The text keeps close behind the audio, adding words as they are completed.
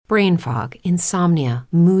brain fog, insomnia,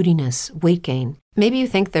 moodiness, weight gain. Maybe you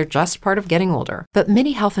think they're just part of getting older, but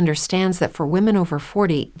MIDI Health understands that for women over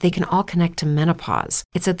 40, they can all connect to menopause.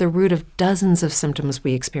 It's at the root of dozens of symptoms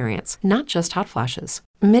we experience, not just hot flashes.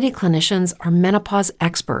 MIDI clinicians are menopause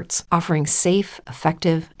experts, offering safe,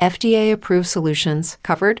 effective, FDA-approved solutions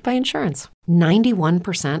covered by insurance.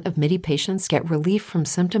 91% of MIDI patients get relief from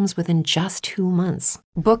symptoms within just 2 months.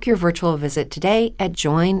 Book your virtual visit today at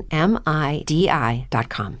joinmidi.com.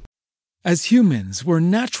 As humans, we're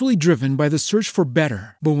naturally driven by the search for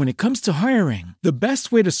better. But when it comes to hiring, the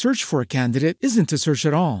best way to search for a candidate isn't to search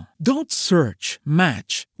at all. Don't search,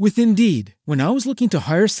 match with Indeed. When I was looking to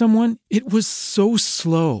hire someone, it was so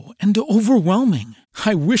slow and overwhelming.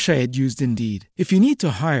 I wish I had used Indeed. If you need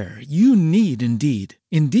to hire, you need Indeed.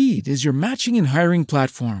 Indeed is your matching and hiring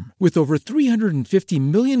platform with over 350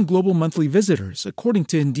 million global monthly visitors, according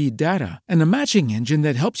to Indeed data, and a matching engine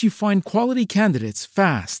that helps you find quality candidates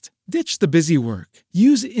fast. Ditch the busy work.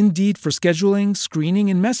 Use Indeed for scheduling,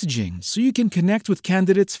 screening, and messaging so you can connect with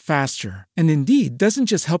candidates faster. And Indeed doesn't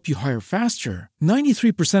just help you hire faster.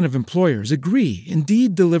 93% of employers agree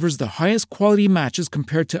Indeed delivers the highest quality matches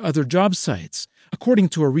compared to other job sites, according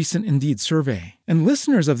to a recent Indeed survey. And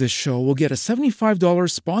listeners of this show will get a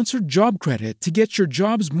 $75 sponsored job credit to get your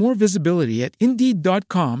jobs more visibility at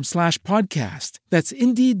Indeed.com/podcast. That's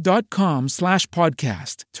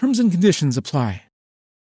Indeed.com/podcast. Terms and conditions apply.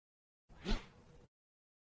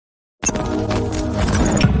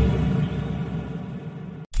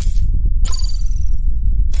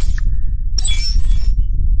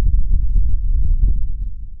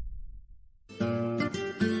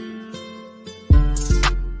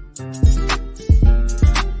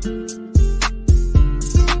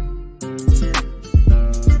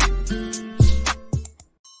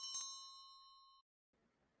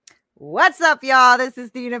 What's up, y'all? This is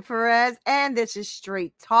Nina Perez, and this is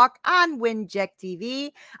Straight Talk on Winject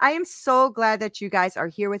TV. I am so glad that you guys are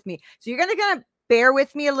here with me. So you're gonna bear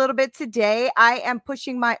with me a little bit today. I am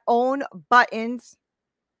pushing my own buttons.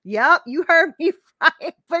 Yep, you heard me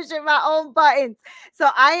right. Pushing my own buttons. So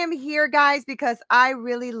I am here, guys, because I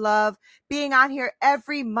really love being on here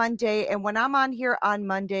every Monday. And when I'm on here on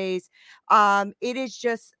Mondays, it is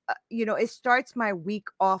just, it starts my week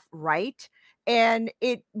off right. And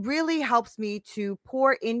it really helps me to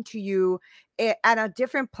pour into you at a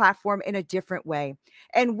different platform in a different way.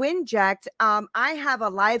 And Winject, I have a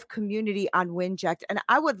live community on Winject, and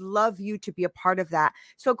I would love you to be a part of that.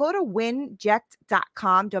 So go to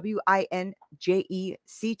winject.com,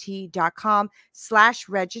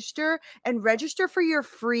 winject.com/register, and register for your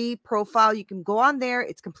free profile. You can go on there.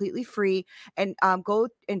 It's completely free. And go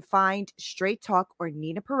and find Straight Talk or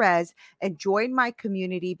Nina Perez and join my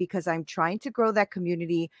community, because I'm trying to grow that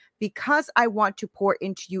community, because I want to pour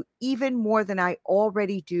into you even more than I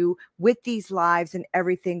already do with these lives and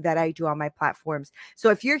everything that I do on my platforms. So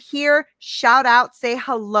if you're here, shout out, say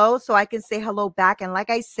hello so I can say hello back. And like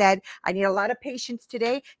I said, I need a lot of patience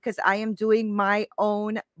today because I am doing my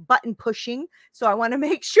own button pushing. So I want to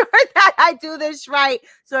make sure that I do this right.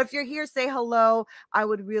 So if you're here, say hello. I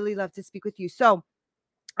would really love to speak with you. So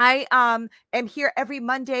I am here every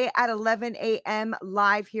Monday at 11 a.m.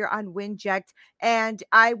 live here on Winject, and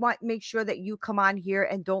I want to make sure that you come on here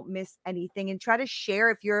and don't miss anything, and try to share.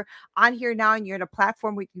 If you're on here now and you're in a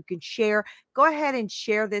platform where you can share, go ahead and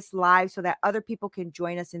share this live so that other people can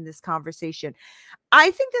join us in this conversation. I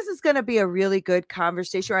think this is going to be a really good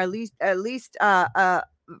conversation, or at least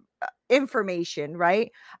information,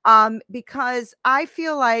 right? Because I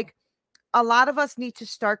feel like a lot of us need to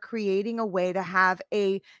start creating a way to have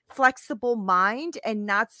a flexible mind and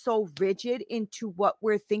not so rigid into what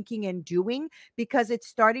we're thinking and doing, because it's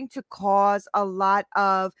starting to cause a lot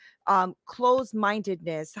of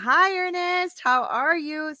closed-mindedness. Hi, Ernest. How are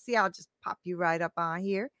you? See, I'll just pop you right up on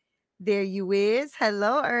here. There you is.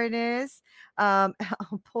 Hello, Ernest. I'll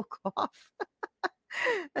poke off.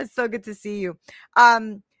 That's so good to see you.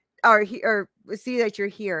 Or see that you're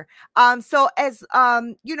here. So as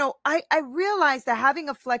I realized that having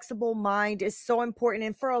a flexible mind is so important.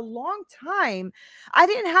 And for a long time, I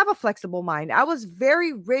didn't have a flexible mind. I was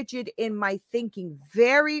very rigid in my thinking,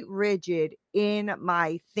 very rigid in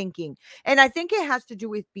my thinking. And I think it has to do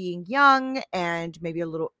with being young and maybe a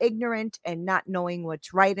little ignorant and not knowing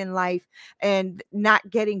what's right in life and not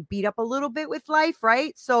getting beat up a little bit with life,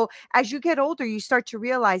 right? So as you get older, you start to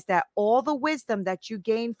realize that all the wisdom that you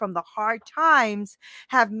gain from the hard times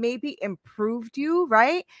have maybe improved you,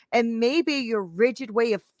 right? And maybe your rigid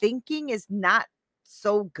way of thinking is not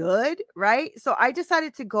so good, right? So I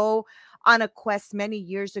decided to go on a quest many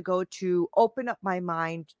years ago to open up my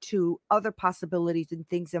mind to other possibilities and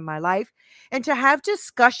things in my life, and to have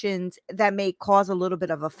discussions that may cause a little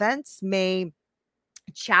bit of offense, may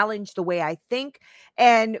challenge the way I think,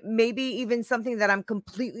 and maybe even something that I'm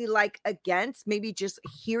completely like against, maybe just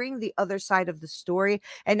hearing the other side of the story.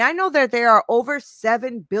 And I know that there are over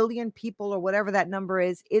 7 billion people or whatever that number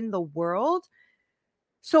is in the world.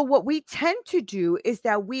 So what we tend to do is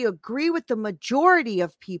that we agree with the majority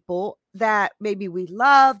of people that maybe we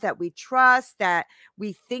love, that we trust, that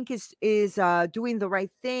we think is doing the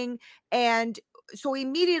right thing, and so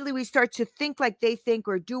immediately we start to think like they think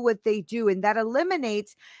or do what they do, and that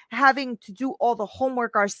eliminates having to do all the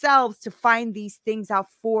homework ourselves to find these things out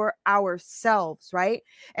for ourselves, right?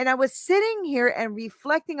 And I was sitting here and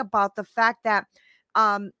reflecting about the fact that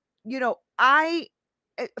um I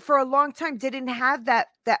for a long time didn't have that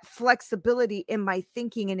flexibility in my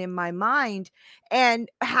thinking and in my mind, and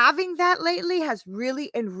having that lately has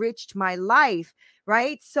really enriched my life,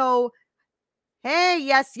 right? So hey,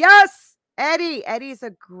 yes, Eddie's a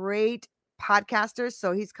great podcaster,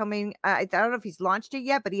 so he's coming. I don't know if he's launched it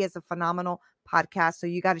yet, but he has a phenomenal podcast, so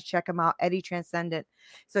you got to check him out, Eddie Transcendent.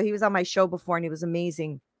 So he was on my show before and he was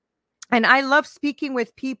amazing. And I love speaking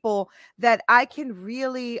with people that I can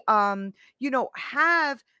really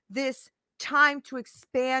have this time to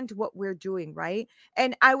expand what we're doing, right?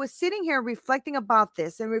 And I was sitting here reflecting about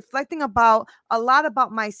this and reflecting about a lot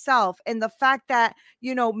about myself, and the fact that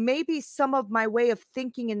maybe some of my way of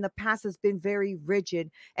thinking in the past has been very rigid,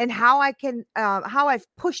 and how I've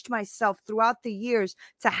pushed myself throughout the years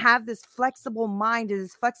to have this flexible mind and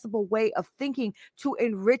this flexible way of thinking to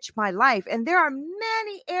enrich my life. And there are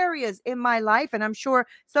many areas in my life, and I'm sure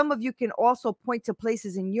some of you can also point to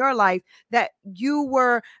places in your life that you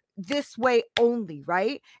were this way only,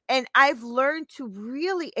 right? And I've learned to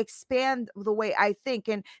really expand the way I think.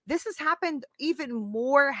 And this has happened even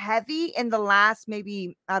more heavy in the last,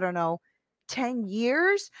 maybe, I don't know, 10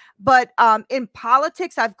 years. But in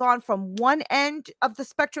politics, I've gone from one end of the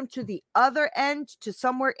spectrum to the other end, to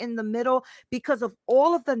somewhere in the middle, because of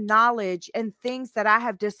all of the knowledge and things that I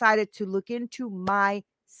have decided to look into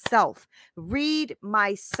myself, read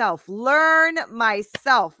myself, learn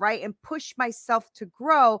myself, right? And push myself to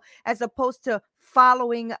grow, as opposed to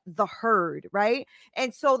following the herd, right?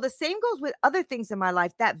 And so the same goes with other things in my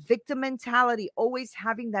life, that victim mentality, always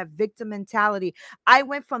having that victim mentality. I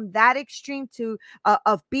went from that extreme to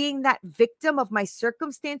of being that victim of my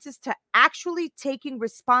circumstances, to actually taking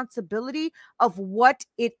responsibility of what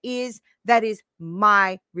it is that is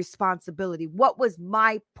my responsibility, what was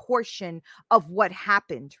my portion of what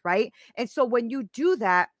happened, right? And so when you do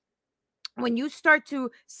that, when you start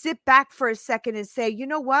to sit back for a second and say, you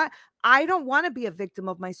know what? I don't want to be a victim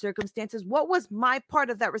of my circumstances. What was my part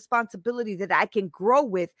of that responsibility that I can grow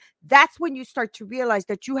with? That's when you start to realize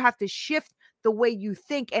that you have to shift the way you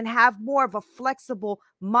think and have more of a flexible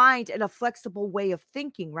mind and a flexible way of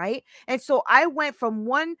thinking, right? And so I went from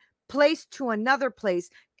one place to another place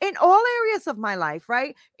in all areas of my life,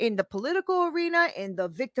 right? In the political arena, in the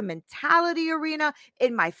victim mentality arena,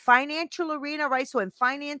 in my financial arena, right? So in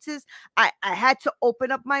finances, I had to open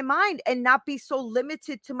up my mind and not be so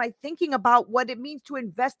limited to my thinking about what it means to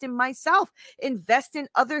invest in myself, invest in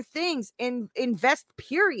other things, invest,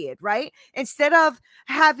 period, right? Instead of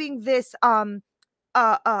having this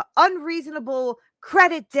unreasonable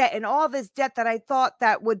credit debt and all this debt that I thought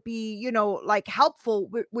that would be, like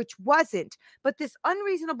helpful, which wasn't. But this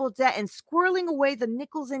unreasonable debt, and squirreling away the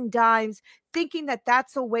nickels and dimes, thinking that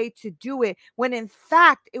that's a way to do it, when in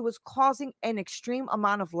fact it was causing an extreme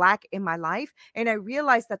amount of lack in my life. And I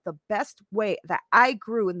realized that the best way that I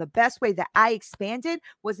grew and the best way that I expanded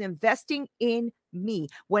was investing in me.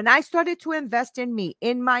 When I started to invest in me,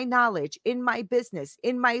 in my knowledge, in my business,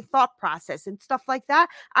 in my thought process and stuff like that,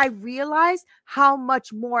 I realized how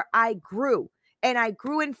much more I grew. And I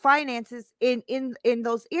grew in finances in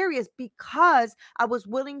those areas, because I was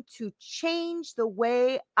willing to change the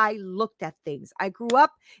way I looked at things. I grew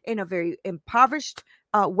up in a very impoverished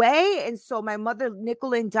way, and so my mother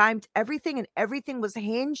nickel and dimed everything, and everything was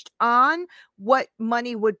hinged on what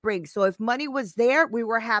money would bring. So if money was there, we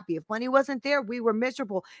were happy. If money wasn't there, we were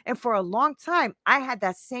miserable. And for a long time, I had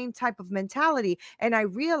that same type of mentality, and I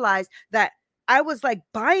realized that I was like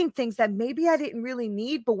buying things that maybe I didn't really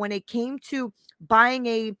need. But when it came to buying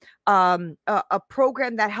a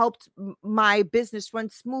program that helped my business run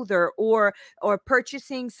smoother, or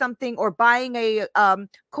purchasing something, or buying a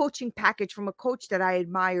coaching package from a coach that I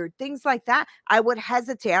admired, things like that, I would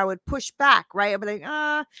hesitate. I would push back, right? I'd be like,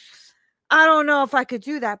 I don't know if I could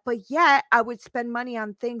do that. But yet I would spend money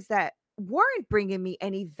on things that weren't bringing me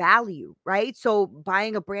any value, right? So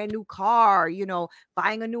buying a brand new car,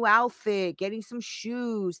 buying a new outfit, getting some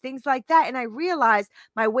shoes, things like that. And I realized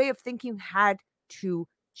my way of thinking had to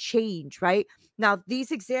change, right? Now,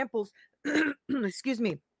 these examples, excuse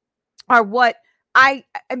me, are what I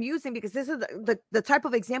am using because this is the type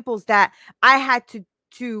of examples that I had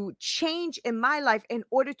to change in my life in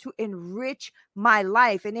order to enrich my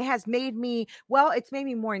life. And it has made me, well, it's made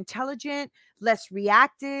me more intelligent, less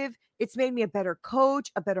reactive. It's made me a better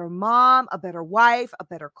coach, a better mom, a better wife, a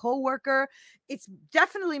better coworker. It's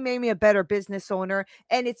definitely made me a better business owner,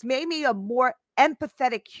 and it's made me a more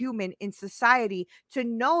empathetic human in society, to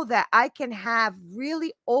know that I can have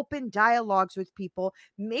really open dialogues with people,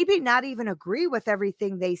 maybe not even agree with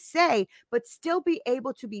everything they say, but still be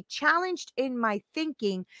able to be challenged in my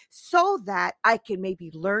thinking so that I can maybe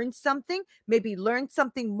learn something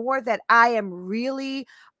more that I am really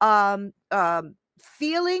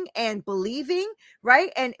feeling and believing,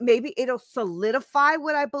 right? And maybe it'll solidify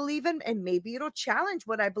what I believe in, and maybe it'll challenge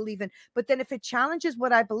what I believe in. But then if it challenges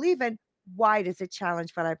what I believe in, why does it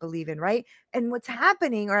challenge what I believe in, right? And what's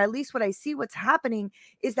happening, or at least what I see what's happening,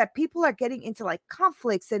 is that people are getting into like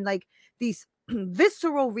conflicts and like these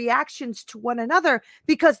visceral reactions to one another,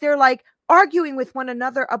 because they're like arguing with one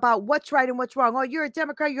another about what's right and what's wrong. Oh, you're a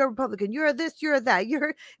Democrat, you're a Republican, you're a this, you're a that,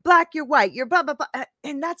 you're black, you're white, you're blah, blah, blah.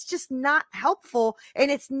 And that's just not helpful.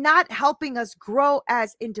 And it's not helping us grow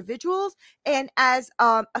as individuals and as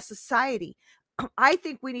a society. I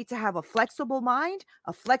think we need to have a flexible mind,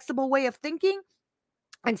 a flexible way of thinking,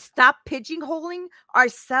 and stop pigeonholing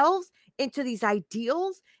ourselves into these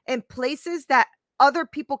ideals and places that other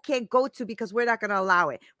people can't go to because we're not going to allow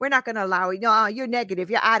it. We're not going to allow it. No, you're negative.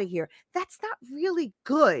 You're out of here. That's not really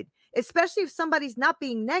good, especially if somebody's not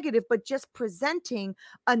being negative, but just presenting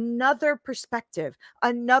another perspective,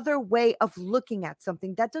 another way of looking at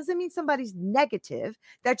something. That doesn't mean somebody's negative.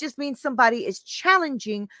 That just means somebody is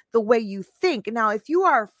challenging the way you think. Now, if you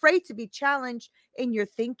are afraid to be challenged in your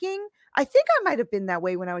thinking, I think I might have been that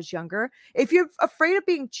way when I was younger. If you're afraid of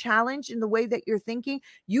being challenged in the way that you're thinking,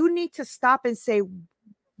 you need to stop and say,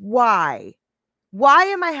 why? Why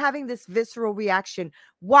am I having this visceral reaction?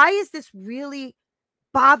 Why is this really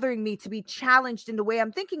bothering me to be challenged in the way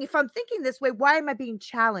I'm thinking? If I'm thinking this way, why am I being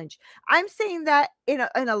challenged? I'm saying that in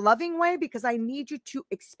a loving way, because I need you to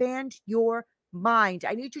expand your mind.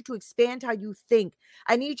 I need you to expand how you think.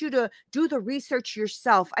 I need you to do the research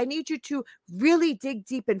yourself. I need you to really dig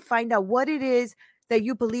deep and find out what it is that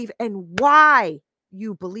you believe and why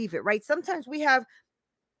you believe it, right? Sometimes we have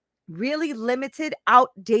really limited,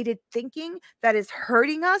 outdated thinking that is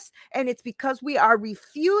hurting us. And it's because we are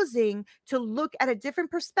refusing to look at a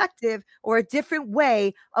different perspective or a different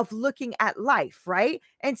way of looking at life, right?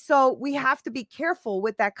 And so we have to be careful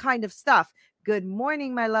with that kind of stuff. Good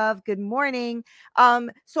morning, my love. Good morning.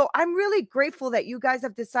 So I'm really grateful that you guys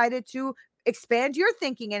have decided to expand your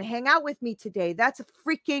thinking and hang out with me today. That's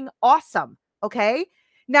freaking awesome. Okay.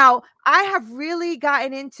 Now, I have really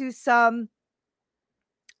gotten into some,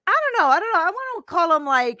 I don't know. I want to call them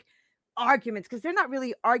like arguments, because they're not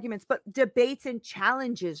really arguments, but debates and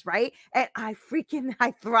challenges, right? And I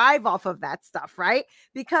thrive off of that stuff, right?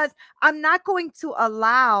 Because I'm not going to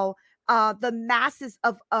allow the masses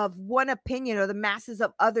of one opinion or the masses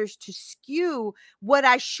of others to skew what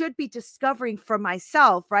I should be discovering for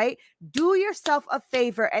myself, right? Do yourself a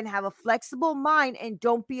favor and have a flexible mind, and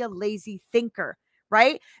don't be a lazy thinker,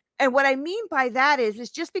 right? And what I mean by that is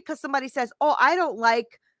just because somebody says, "Oh, I don't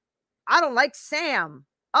like Sam."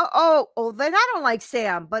 Oh, then I don't like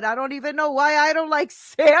Sam, but I don't even know why I don't like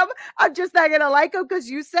Sam. I'm just not gonna like him because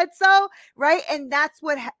you said so, right? And that's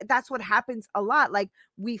what happens a lot. Like,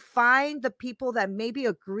 we find the people that maybe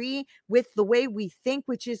agree with the way we think,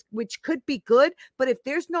 which could be good, but if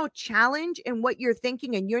there's no challenge in what you're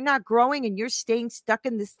thinking and you're not growing and you're staying stuck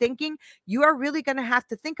in this thinking, you are really gonna have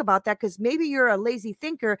to think about that, because maybe you're a lazy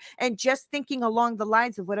thinker and just thinking along the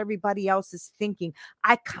lines of what everybody else is thinking.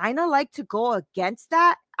 I kind of like to go against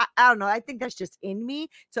that. I don't know. I think that's just in me,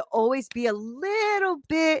 to always be a little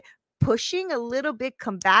bit pushing, a little bit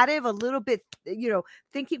combative, a little bit,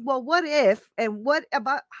 thinking, well, what if, and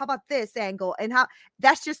how about this angle? And how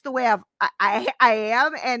that's just the way I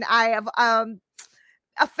am. And I have,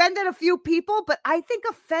 offended a few people, but I think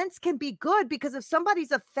offense can be good, because if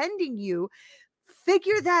somebody's offending you,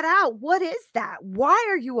 figure that out. What is that? Why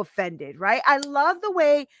are you offended? Right? I love the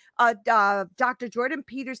way Dr. Jordan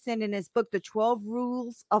Peterson, in his book, The 12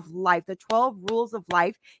 Rules of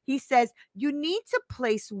Life, he says you need to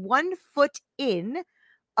place 1 foot in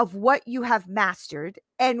of what you have mastered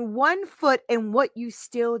and 1 foot in what you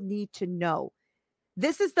still need to know.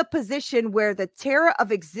 This is the position where the terror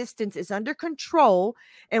of existence is under control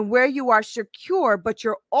and where you are secure, but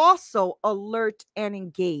you're also alert and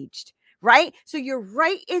engaged, right? So you're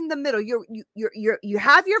right in the middle. You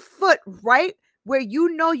have your foot right where you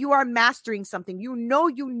know you are mastering something. You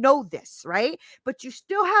know this, right? But you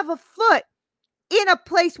still have a foot in a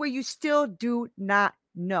place where you still do not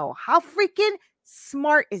know. How freaking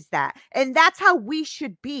smart is that? And that's how we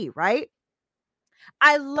should be, right?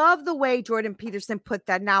 I love the way Jordan Peterson put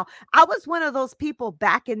that. Now, I was one of those people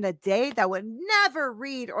back in the day that would never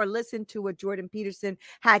read or listen to what Jordan Peterson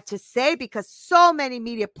had to say because so many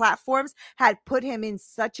media platforms had put him in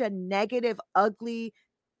such a negative, ugly,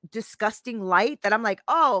 disgusting light that I'm like,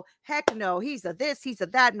 oh, heck no, he's a this, he's a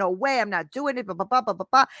that. No way, I'm not doing it. Blah, blah, blah, blah, blah,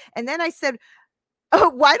 blah. And then I said, oh,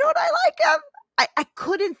 why don't I like him? I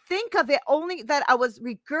couldn't think of it, only that I was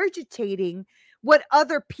regurgitating what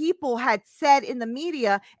other people had said in the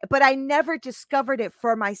media, but I never discovered it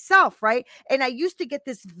for myself, right? And I used to get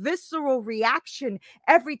this visceral reaction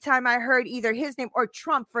every time I heard either his name or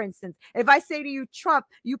Trump, for instance. If I say to you, Trump,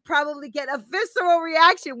 you probably get a visceral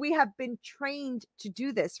reaction. We have been trained to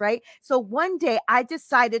do this, right? So one day I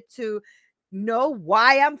decided to know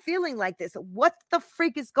why I'm feeling like this. What the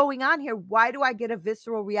freak is going on here? Why do I get a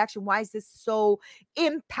visceral reaction? Why is this so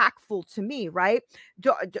impactful to me, right?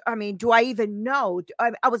 I mean, do I even know?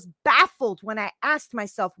 I was baffled when I asked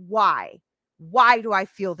myself why. Why do I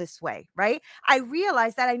feel this way, right? I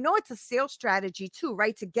realized that I know it's a sales strategy too,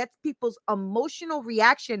 right? To get people's emotional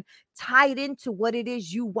reaction tied into what it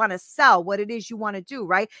is you want to sell, what it is you want to do,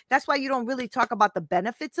 right? That's why you don't really talk about the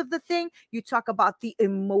benefits of the thing. You talk about the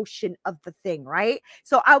emotion of the thing, right?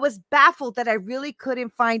 So I was baffled that I really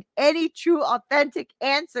couldn't find any true, authentic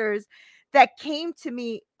answers that came to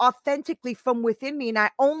me authentically from within me. And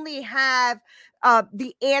I only have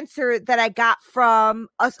the answer that I got from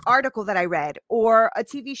an article that I read or a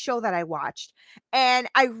TV show that I watched. And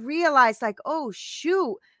I realized, like, oh,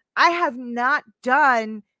 shoot, I have not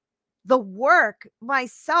done the work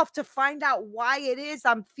myself to find out why it is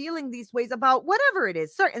I'm feeling these ways about whatever it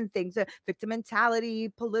is, certain things, victim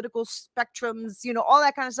mentality, political spectrums, all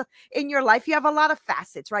that kind of stuff in your life. You have a lot of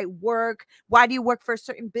facets, right? Work. Why do you work for a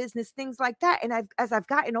certain business? Things like that. And as I've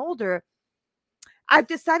gotten older, I've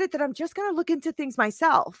decided that I'm just going to look into things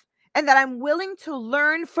myself and that I'm willing to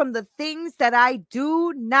learn from the things that I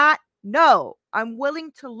do not know. I'm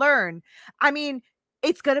willing to learn. I mean,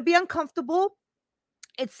 it's going to be uncomfortable.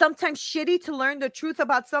 It's sometimes shitty to learn the truth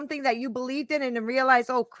about something that you believed in and then realize,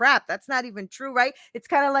 oh crap, that's not even true, right? It's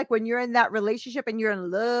kind of like when you're in that relationship and you're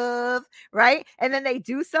in love, right? And then they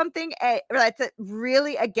do something that's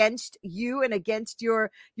really against you and against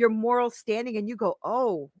your moral standing, and you go,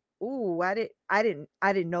 oh, ooh, I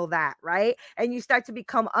didn't know that, right? And you start to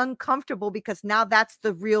become uncomfortable because now that's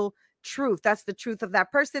the real truth. That's the truth of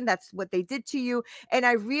that person. That's what they did to you. And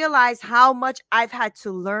I realize how much I've had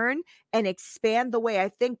to learn and expand the way I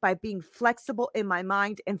think by being flexible in my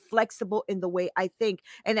mind and flexible in the way I think.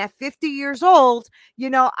 And at 50 years old,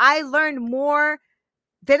 I learned more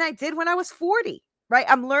than I did when I was 40. Right.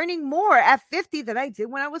 I'm learning more at 50 than I did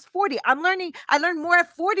when I was 40. I learned more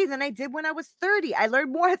at 40 than I did when I was 30. I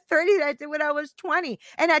learned more at 30 than I did when I was 20.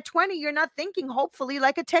 And at 20, you're not thinking, hopefully,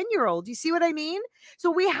 like a 10-year-old. You see what I mean? So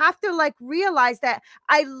we have to realize that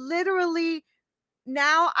I literally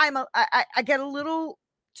now I get a little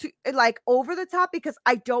too over the top because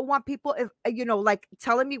I don't want people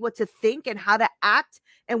telling me what to think and how to act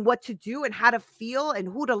and what to do and how to feel and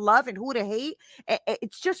who to love and who to hate.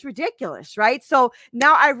 It's just ridiculous, right? So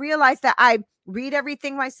now I realize that I read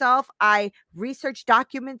everything myself. I research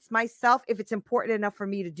documents myself if it's important enough for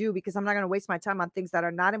me to do, because I'm not going to waste my time on things that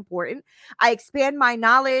are not important. I expand my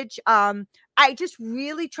knowledge. I just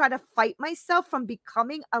really try to fight myself from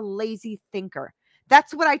becoming a lazy thinker.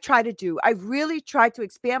 That's what I try to do. I really try to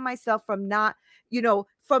expand myself from not,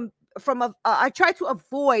 I try to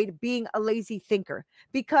avoid being a lazy thinker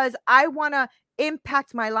because I want to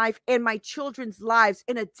impact my life and my children's lives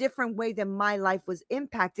in a different way than my life was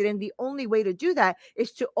impacted. And the only way to do that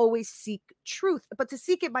is to always seek truth, but to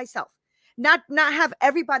seek it myself. Not have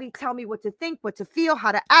everybody tell me what to think, what to feel,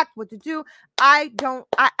 how to act, what to do.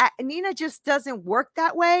 Nina just doesn't work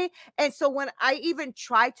that way. And so when I even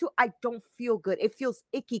try to, I don't feel good. It feels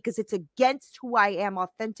icky because it's against who I am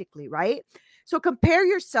authentically, right? So compare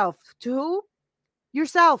yourself to who?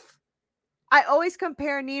 Yourself. I always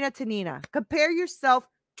compare Nina to Nina. Compare yourself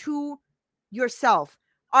to yourself.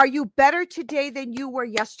 Are you better today than you were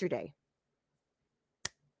yesterday?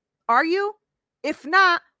 Are you? If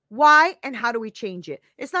not, Why and how do we change it?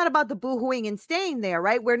 It's not about the boohooing and staying there,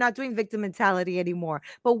 right? We're not doing victim mentality anymore.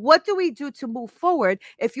 But what do we do to move forward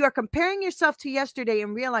if you are comparing yourself to yesterday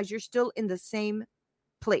and realize you're still in the same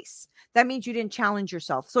place? That means you didn't challenge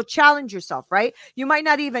yourself. So challenge yourself, right? You might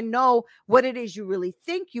not even know what it is you really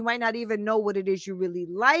think. You might not even know what it is you really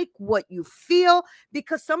like, what you feel,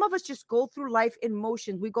 because some of us just go through life in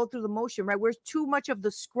motion. We go through the motion, right? We're too much of the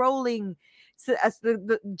scrolling as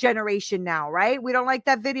the generation now, right? We don't like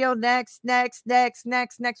that video. Next.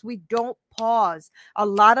 We don't pause. A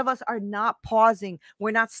lot of us are not pausing.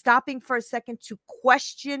 We're not stopping for a second to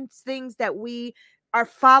question things that we are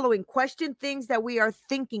following, question things that we are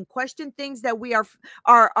thinking, question things that we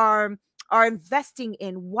are investing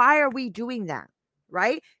in. Why are we doing that?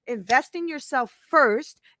 Right? Invest in yourself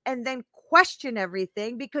first and then question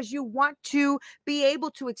everything, because you want to be able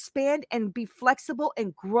to expand and be flexible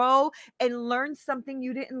and grow and learn something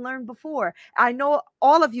you didn't learn before. I know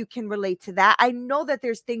all of you can relate to that. I know that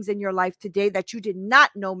there's things in your life today that you did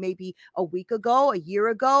not know maybe a week ago, a year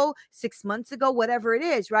ago, 6 months ago, whatever it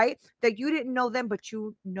is, right? That you didn't know them, but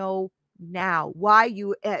you know now. Why?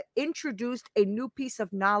 You introduced a new piece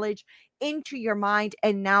of knowledge into your mind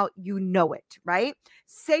and now you know it, right?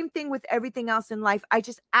 Same thing with everything else in life. I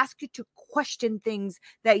just ask you to question things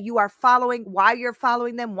that you are following, why you're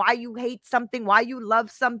following them, why you hate something, why you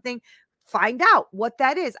love something. Find out what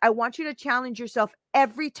that is. I want you to challenge yourself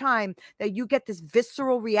every time that you get this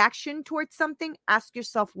visceral reaction towards something. Ask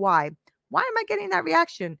yourself why. Why am I getting that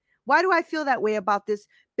reaction? Why do I feel that way about this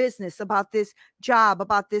business, about this job,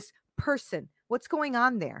 about this person? What's going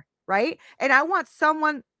on there? Right? And I want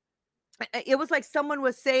someone, it was like someone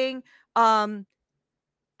was saying,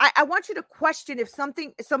 I want you to question if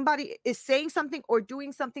somebody is saying something or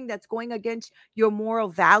doing something that's going against your moral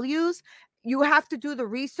values. You have to do the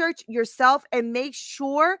research yourself and make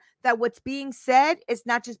sure that what's being said is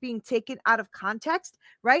not just being taken out of context,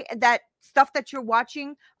 right? And that stuff that you're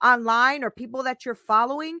watching online or people that you're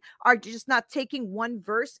following are just not taking one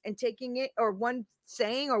verse and taking it, or one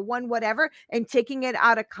saying or one whatever, and taking it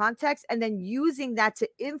out of context and then using that to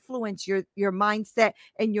influence your mindset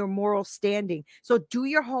and your moral standing. So do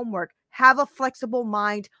your homework. Have a flexible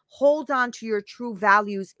mind. Hold on to your true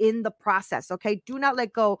values in the process. Okay. Do not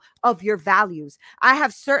let go of your values. I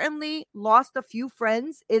have certainly lost a few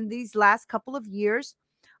friends in these last couple of years.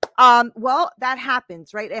 Well, that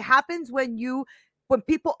happens, right? It happens when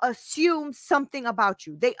people assume something about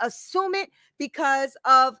you. They assume it because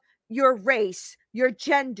of your race, your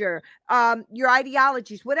gender, your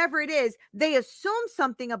ideologies, whatever it is. They assume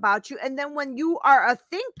something about you. And then when you are a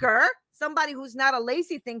thinker, somebody who's not a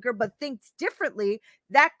lazy thinker, but thinks differently,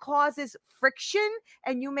 that causes friction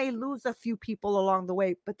and you may lose a few people along the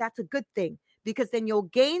way. But that's a good thing, because then you'll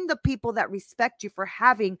gain the people that respect you for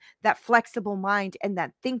having that flexible mind and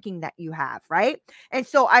that thinking that you have, right? And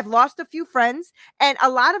so I've lost a few friends, and a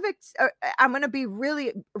lot of it, I'm going to be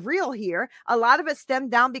really real here. A lot of it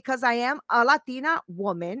stemmed down because I am a Latina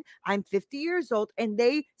woman. I'm 50 years old, and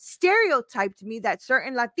they stereotyped me that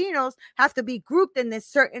certain Latinos have to be grouped in this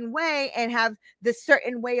certain way and have this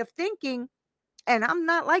certain way of thinking. And I'm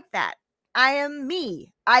not like that. I am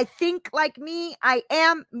me. I think like me. I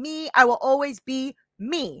am me. I will always be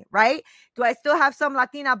me, right? Do I still have some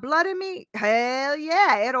Latina blood in me? Hell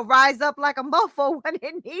yeah. It'll rise up like a mofo when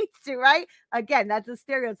it needs to, right? Again, that's a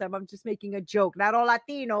stereotype. I'm just making a joke. Not all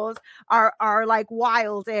Latinos are like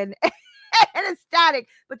wild and and ecstatic,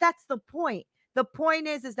 but that's the point. The point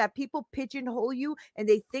is that people pigeonhole you, and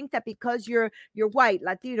they think that because you're white,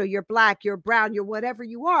 Latino, you're black, you're brown, you're whatever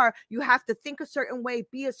you are, you have to think a certain way,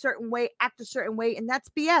 be a certain way, act a certain way, and that's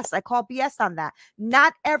BS. I call BS on that.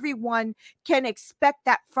 Not everyone can expect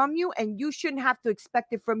that from you, and you shouldn't have to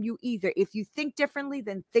expect it from you either. If you think differently,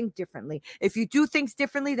 then think differently. If you do things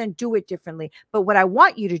differently, then do it differently. But what I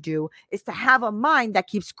want you to do is to have a mind that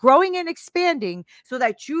keeps growing and expanding, so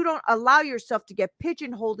that you don't allow yourself to get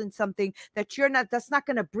pigeonholed in something that's not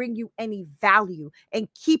going to bring you any value and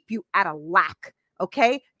keep you at a lack.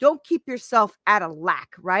 Okay. Don't keep yourself at a lack,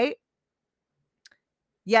 right?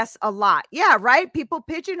 Yes, a lot. Yeah, right. People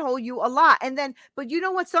pigeonhole you a lot. And then, but you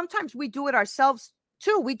know what? Sometimes we do it ourselves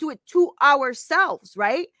too. We do it to ourselves,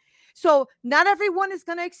 right? So not everyone is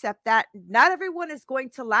going to accept that. Not everyone is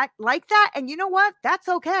going to like that. And you know what? That's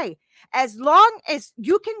okay. As long as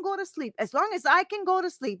you can go to sleep, as long as I can go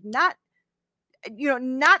to sleep, not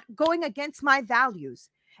going against my values,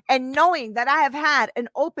 and knowing that I have had an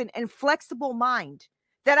open and flexible mind,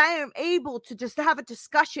 that I am able to just have a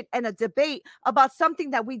discussion and a debate about something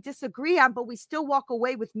that we disagree on, but we still walk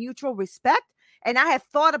away with mutual respect. And I have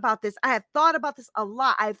thought about this. I have thought about this a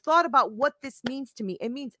lot. I have thought about what this means to me. It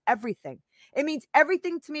means everything. It means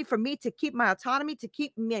everything to me, for me to keep my autonomy, to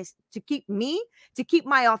keep my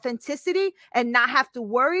authenticity, and not have to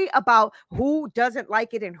worry about who doesn't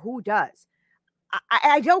like it and who does.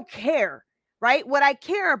 I don't care, right? What I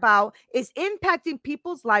care about is impacting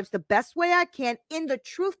people's lives the best way I can in the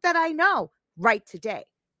truth that I know right today,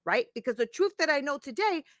 right? Because the truth that I know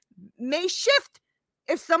today may shift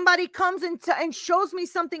if somebody comes and shows me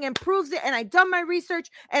something and proves it, and I've done my research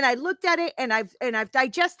and I looked at it and I've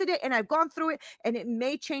digested it and I've gone through it, and it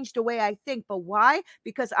may change the way I think. But why?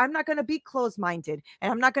 Because I'm not going to be closed-minded,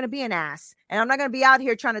 and I'm not going to be an ass, and I'm not going to be out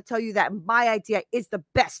here trying to tell you that my idea is the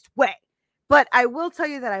best way. But I will tell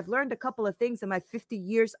you that I've learned a couple of things in my 50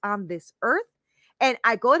 years on this earth. And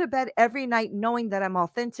I go to bed every night knowing that I'm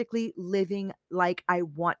authentically living like I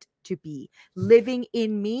want to be, living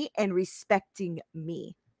in me and respecting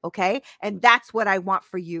me. Okay. And that's what I want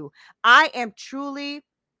for you. I am truly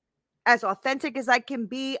as authentic as I can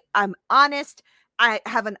be. I'm honest. I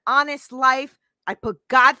have an honest life. I put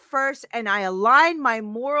God first, and I align my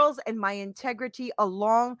morals and my integrity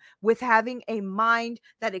along with having a mind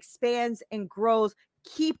that expands and grows,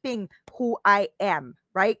 keeping who I am,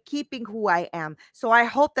 right? Keeping who I am. So I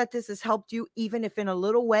hope that this has helped you, even if in a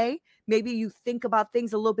little way. Maybe you think about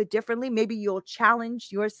things a little bit differently. Maybe you'll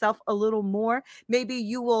challenge yourself a little more. Maybe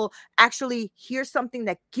you will actually hear something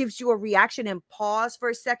that gives you a reaction and pause for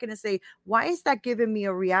a second and say, why is that giving me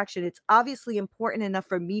a reaction? It's obviously important enough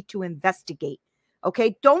for me to investigate.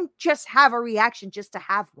 Okay, don't just have a reaction just to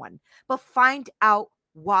have one, but find out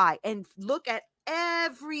why and look at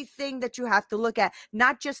everything that you have to look at,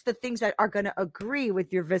 not just the things that are going to agree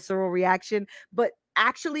with your visceral reaction, but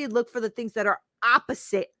actually look for the things that are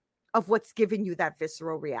opposite of what's giving you that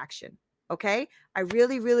visceral reaction. Okay, I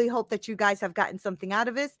really, really hope that you guys have gotten something out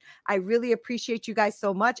of this. I really appreciate you guys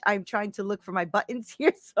so much. I'm trying to look for my buttons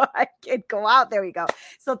here so I can go out. There we go.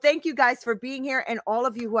 So thank you guys for being here. And all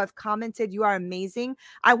of you who have commented, you are amazing.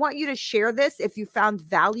 I want you to share this if you found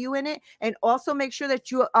value in it. And also make sure that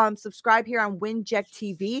you subscribe here on Winject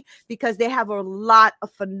TV, because they have a lot of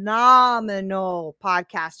phenomenal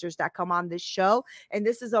podcasters that come on this show. And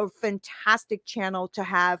this is a fantastic channel to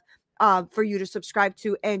have for you to subscribe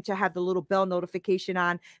to and to have the little bell notification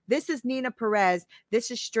on. This is Nina Perez. This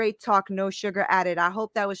is Straight Talk, no sugar added. I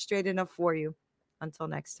hope that was straight enough for you. Until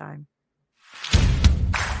next time.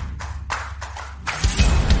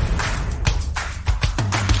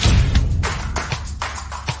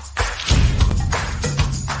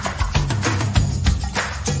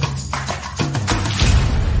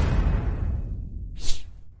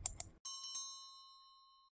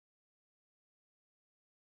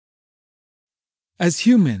 As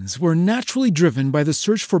humans, we're naturally driven by the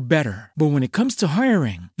search for better. But when it comes to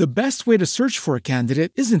hiring, the best way to search for a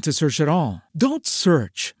candidate isn't to search at all. Don't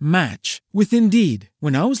search, match with Indeed.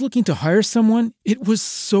 When I was looking to hire someone, it was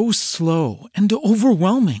so slow and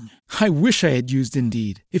overwhelming. I wish I had used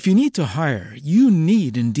Indeed. If you need to hire, you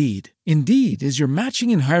need Indeed. Indeed is your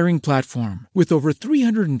matching and hiring platform with over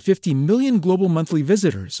 350 million global monthly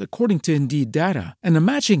visitors, according to Indeed data, and a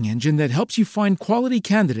matching engine that helps you find quality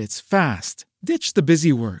candidates fast. Ditch the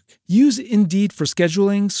busy work. Use Indeed for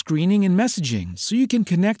scheduling, screening, and messaging so you can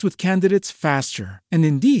connect with candidates faster. And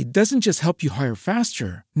Indeed doesn't just help you hire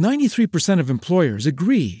faster. 93% of employers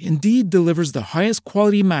agree Indeed delivers the highest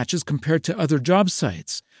quality matches compared to other job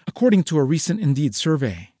sites, according to a recent Indeed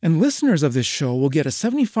survey. And listeners of this show will get a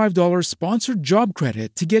 $75 sponsored job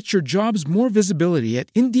credit to get your jobs more visibility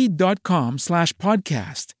at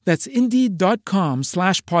Indeed.com/podcast. That's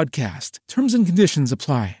Indeed.com/podcast. Terms and conditions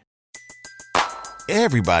apply.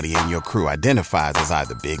 Everybody in your crew identifies as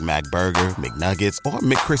either Big Mac Burger, McNuggets, or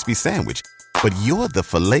McCrispy Sandwich. But you're the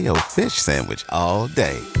Filet-O-Fish Sandwich all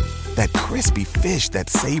day. That crispy fish, that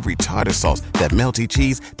savory tartar sauce, that melty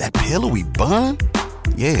cheese, that pillowy bun.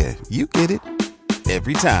 Yeah, you get it.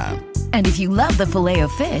 Every time. And if you love the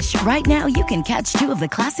Filet-O-Fish, right now you can catch two of the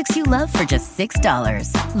classics you love for just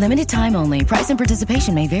 $6. Limited time only. Price and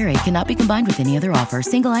participation may vary. Cannot be combined with any other offer.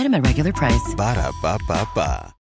 Single item at regular price. Ba-da-ba-ba-ba.